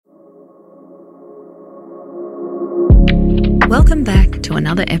Welcome back to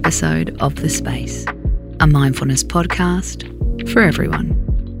another episode of The Space, a mindfulness podcast for everyone.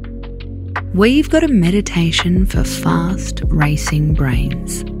 We've got a meditation for fast racing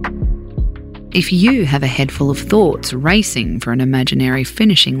brains. If you have a head full of thoughts racing for an imaginary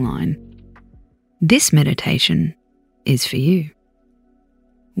finishing line, this meditation is for you.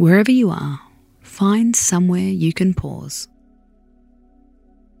 Wherever you are, find somewhere you can pause.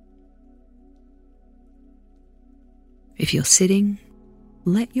 If you're sitting,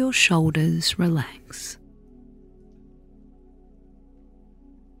 let your shoulders relax.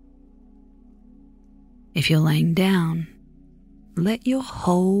 If you're laying down, let your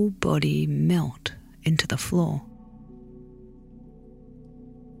whole body melt into the floor.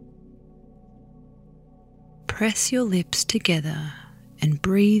 Press your lips together and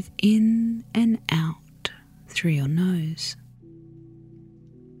breathe in and out through your nose.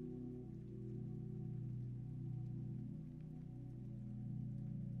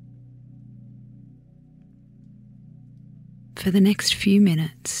 For the next few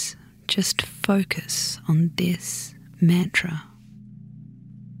minutes, just focus on this mantra.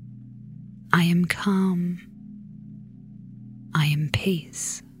 I am calm. I am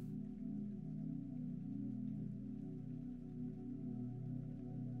peace.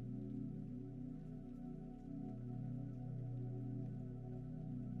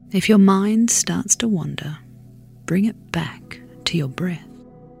 If your mind starts to wander, bring it back to your breath.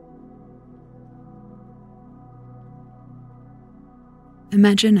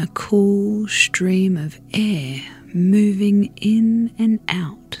 Imagine a cool stream of air moving in and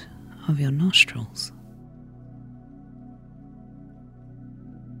out of your nostrils.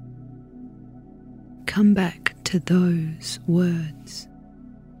 Come back to those words.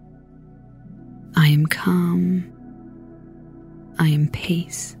 I am calm. I am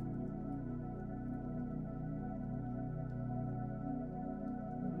peace.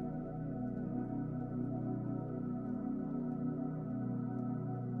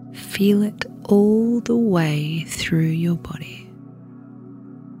 Feel it all the way through your body.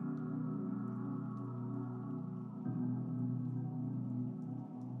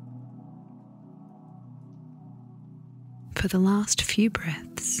 For the last few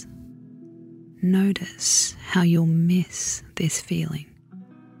breaths, notice how you'll miss this feeling.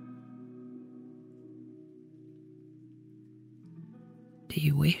 Do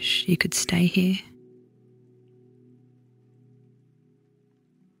you wish you could stay here?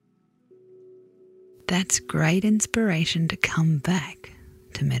 That's great inspiration to come back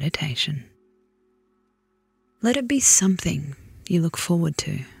to meditation. Let it be something you look forward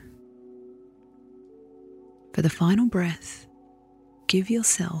to. For the final breath, give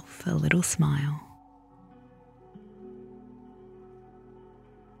yourself a little smile.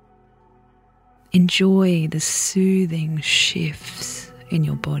 Enjoy the soothing shifts in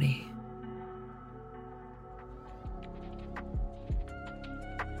your body.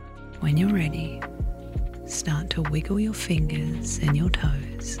 When you're ready, start to wiggle your fingers and your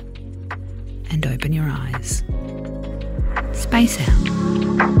toes and open your eyes. Space out.